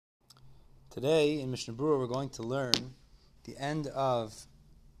Today in Mishna Berura we're going to learn the end of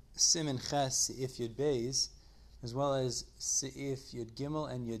Siman Ches Seif Yud Beis as well as Seif Yud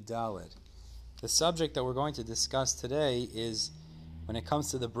Gimel and Yud Daled. The subject that we're going to discuss today is when it comes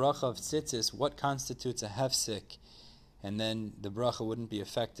to the beracha of tzitzis, what constitutes a hefsek, and then the beracha wouldn't be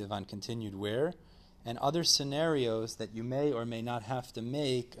effective on continued wear, and other scenarios that you may or may not have to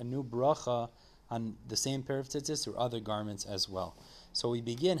make a new beracha on the same pair of tzitzis or other garments as well. So we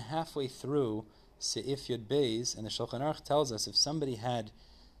begin halfway through Seif Yud Beis, and the Shulchan Aruch tells us if somebody had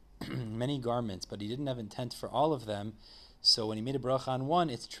many garments, but he didn't have intent for all of them, so when he made a beracha on one,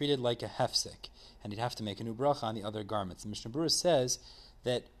 it's treated like a hefsek, and he'd have to make a new beracha on the other garments. The Mishna Berura says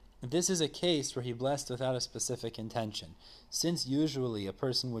that this is a case where he blessed without a specific intention. Since usually a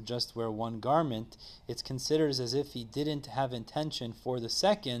person would just wear one garment, it's considered as if he didn't have intention for the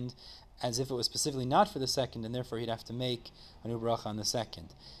second, as if it was specifically not for the second, and therefore he'd have to make a new beracha on the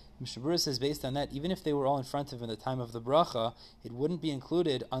second. Mishna Berura says based on that, even if they were all in front of him at the time of the beracha, it wouldn't be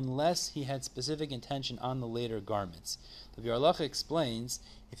included unless he had specific intention on the later garments. The beracha explains,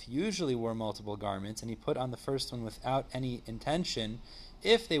 if he usually wore multiple garments and he put on the first one without any intention,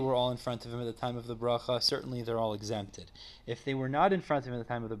 if they were all in front of him at the time of the beracha, certainly they're all exempted. If they were not in front of him at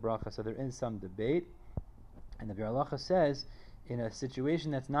the time of the beracha, so there is some debate, and the beracha says, in a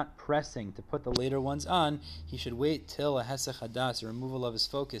situation that's not pressing to put the later ones on, he should wait till a hefsek hadas, a removal of his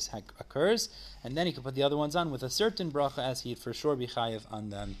focus, occurs, and then he can put the other ones on with a certain bracha, as he'd for sure be chayiv on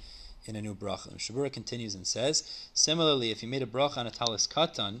them in a new bracha. Mishna Berura continues and says, similarly, if he made a bracha on a talis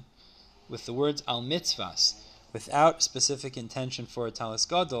katan with the words al mitzvahs, without specific intention for a talis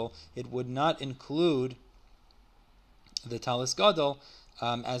gadol, it would not include the talis gadol,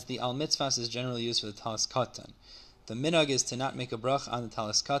 as the al mitzvahs is generally used for the talis katan. The minhag is to not make a bracha on the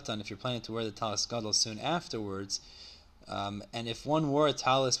talis katan if you're planning to wear the talis gadol soon afterwards. And if one wore a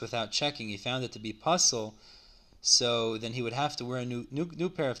talis without checking, he found it to be pasul, so then he would have to wear a new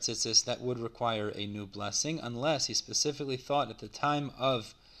pair of tzitzis that would require a new blessing, unless he specifically thought at the time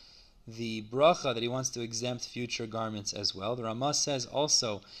of the bracha that he wants to exempt future garments as well. The Ramah says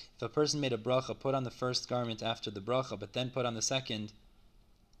also, if a person made a bracha, put on the first garment after the bracha, but then put on the second,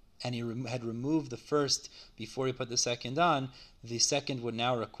 and he had removed the first before he put the second on, the second would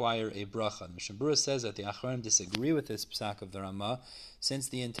now require a bracha. Mishna Berura says that the Achronim disagree with this psak of the Ramah, since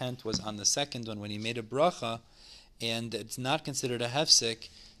the intent was on the second one when he made a bracha, and it's not considered a hefsek,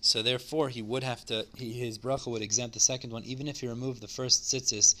 so therefore he would have to, his bracha would exempt the second one, even if he removed the first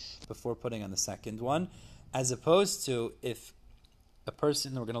tzitzis before putting on the second one, as opposed to if a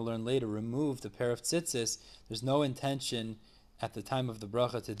person, we're going to learn later, removed a pair of tzitzis, there's no intention at the time of the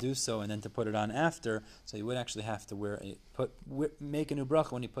bracha to do so and then to put it on after, so he would actually have to make a new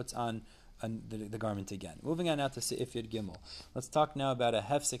bracha when he puts on the garment again. Moving on now to Seif Yud Gimel. Let's talk now about a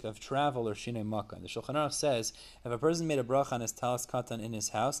hefsek of travel or shinei makom. The Shulchan Aruch says, if a person made a bracha on his talis katan in his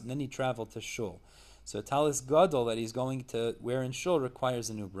house and then he traveled to shul, so a talis gadol that he's going to wear in shul requires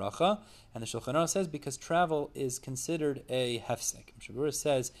a new bracha, and the Shulchan Aruch says because travel is considered a hefsek. Mishna Berura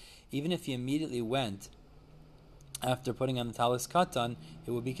says, even if he immediately went after putting on the talis katan,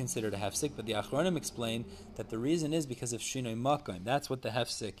 it would be considered a hefsek, but the Achronim explain that the reason is because of shinoi makom. That's what the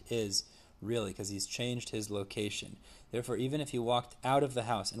hefsek is, really, because he's changed his location. Therefore, even if he walked out of the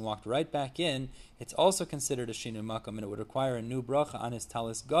house and walked right back in, it's also considered a shinoi makom, and it would require a new bracha on his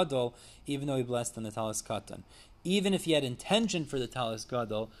talis gadol, even though he blessed on the talis katan. Even if he had intention for the talis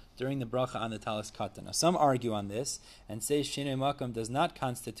gadol during the bracha on the talis katan. Now, some argue on this and say shinoi makom does not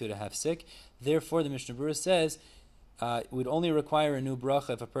constitute a hefsek. Therefore, the Mishna Berura says it would only require a new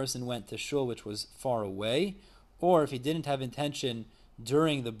bracha if a person went to shul, which was far away, or if he didn't have intention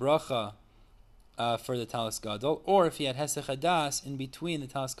during the bracha for the talis gadol, or if he had hefsek hadas in between the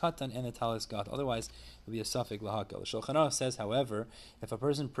talis katan and the talis gadol. Otherwise, it would be a suffik lahakal. The Shulchan Aruch says, however, if a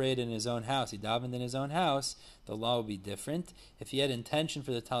person prayed in his own house, he davened in his own house, the law would be different. If he had intention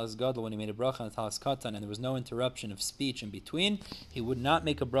for the talis gadol when he made a bracha on the talis katan and there was no interruption of speech in between, he would not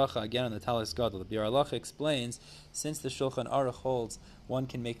make a bracha again on the talis gadol. The beracha explains, since the Shulchan Aruch holds one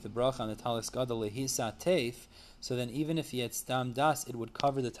can make the bracha on the talis gadol lehisa teif, so then even if he had stam das, it would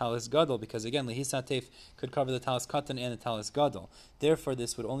cover the talis gadol, because again, lehisa teif could cover the talis katan and the talis gadol. Therefore,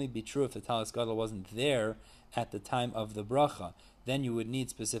 this would only be true if the talis gadol wasn't there at the time of the bracha. Then you would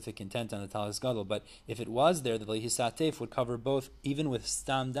need specific intent on the talis gadol. But if it was there, the lehisa teif would cover both, even with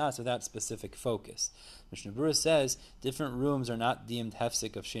stam das, without specific focus. Mishna Berura says different rooms are not deemed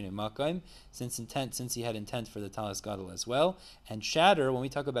hefsek of shinei makom, since he had intent for the talis gadol as well. And chatter, when we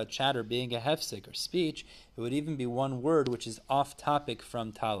talk about chatter being a hefsek or speech, it would even be one word which is off topic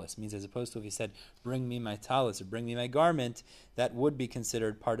from talis. It means as opposed to if he said bring me my talis or bring me my garment, that would be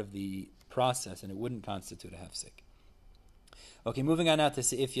considered part of the process and it wouldn't constitute a hefsek. Okay, moving on now to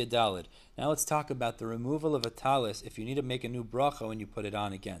Seif Yadalid. Now let's talk about the removal of a talis if you need to make a new beracha when you put it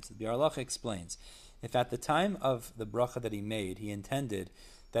on again. So the beracha explains, if at the time of the beracha that he made, he intended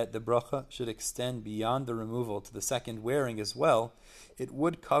that the beracha should extend beyond the removal to the second wearing as well, it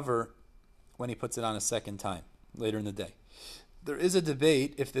would cover when he puts it on a second time, later in the day. There is a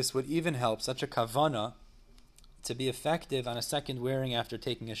debate if this would even help such a kavana to be effective on a second wearing after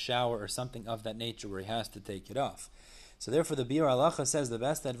taking a shower or something of that nature where he has to take it off. So therefore the Biur Halacha says the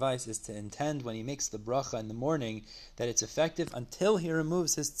best advice is to intend when he makes the bracha in the morning that it's effective until he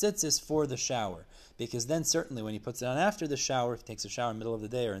removes his tzitzis for the shower. Because then certainly when he puts it on after the shower, if he takes a shower in the middle of the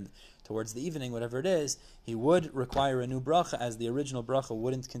day or towards the evening, whatever it is, he would require a new bracha as the original bracha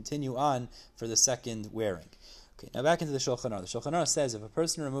wouldn't continue on for the second wearing. Okay, now back into the Shulchan Aruch. The Shulchan Aruch says if a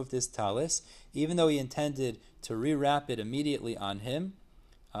person removed his talis, even though he intended to rewrap it immediately on him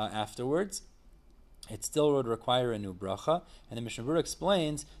afterwards, it still would require a new bracha. And the Mishna Berura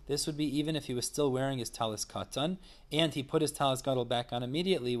explains this would be even if he was still wearing his talis katan and he put his talis gadol back on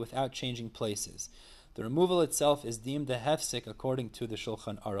immediately without changing places. The removal itself is deemed a hefsek according to the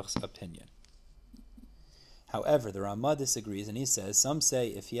Shulchan Aruch's opinion. However, the Ramah disagrees and he says, some say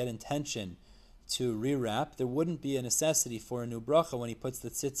if he had intention to rewrap, there wouldn't be a necessity for a new bracha when he puts the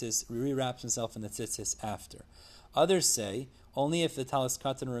tzitzis, rewraps himself in the tzitzis after. Others say only if the talis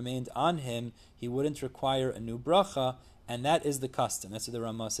katan remained on him, he wouldn't require a new bracha, and that is the custom. That's what the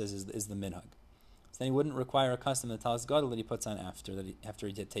Ramah says is the minhag. So then he wouldn't require a custom the talis gadol that he puts on after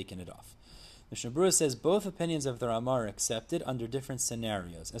he had taken it off. Mishna Berura says both opinions of the Ramah are accepted under different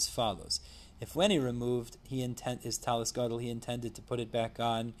scenarios, as follows. If when he removed his talis gadol, he intended to put it back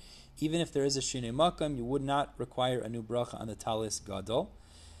on, even if there is a shinei makam, you would not require a new bracha on the talis gadol.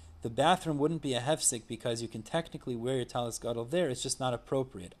 The bathroom wouldn't be a hefsek because you can technically wear your talis gadol there, it's just not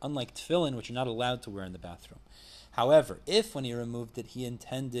appropriate, unlike tefillin, which you're not allowed to wear in the bathroom. However, if when he removed it, he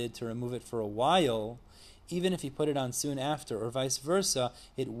intended to remove it for a while, even if he put it on soon after, or vice versa,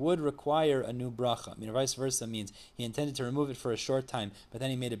 it would require a new bracha. Vice versa means he intended to remove it for a short time, but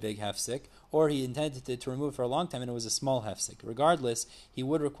then he made a big hefsek, or he intended to remove it for a long time and it was a small hefsek. Regardless, he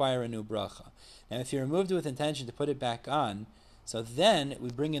would require a new bracha. Now, if he removed it with intention to put it back on, so then we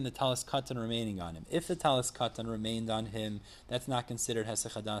bring in the talis katan remaining on him. If the talis katan remained on him, that's not considered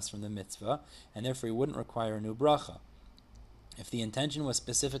hesek hadas from the mitzvah, and therefore he wouldn't require a new bracha. If the intention was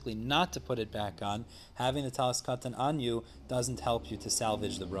specifically not to put it back on, having the talis katan on you doesn't help you to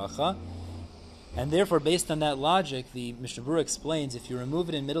salvage the bracha. And therefore, based on that logic, the Mishna Berura explains if you remove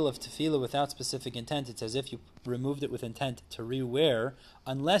it in the middle of tefillah without specific intent, it's as if you removed it with intent to rewear,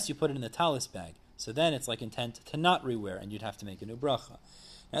 unless you put it in the talis bag. So then it's like intent to not rewear, and you'd have to make a new bracha.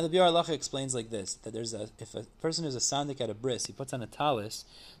 Now the Biur Halacha explains like this, that if a person is a sandik at a bris, he puts on a talis,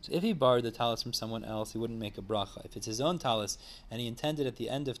 so if he borrowed the talis from someone else, he wouldn't make a bracha. If it's his own talis, and he intended at the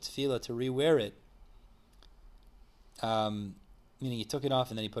end of tefillah to rewear it, meaning he took it off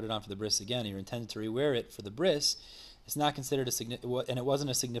and then he put it on for the bris again, he intended to rewear it for the bris, it's not considered and it wasn't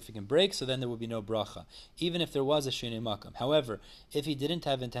a significant break, so then there would be no bracha, even if there was a shinei makam. However, if he didn't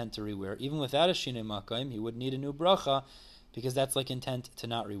have intent to rewear, even without a shinei makam, he would need a new bracha, because that's like intent to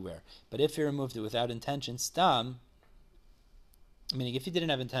not rewear. But if he removed it without intention, stam, meaning if he didn't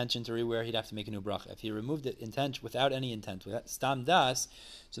have intention to rewear, he'd have to make a new bracha. If he removed it without any intent, without stam das,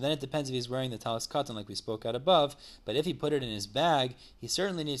 so then it depends if he's wearing the talis katan like we spoke out above, but if he put it in his bag, he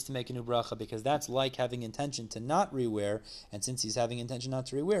certainly needs to make a new bracha, because that's like having intention to not rewear, and since he's having intention not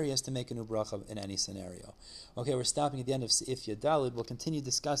to rewear, he has to make a new bracha in any scenario. Okay, we're stopping at the end of Seif Yadalid. We'll continue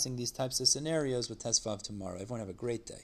discussing these types of scenarios with Tesvav tomorrow. Everyone have a great day.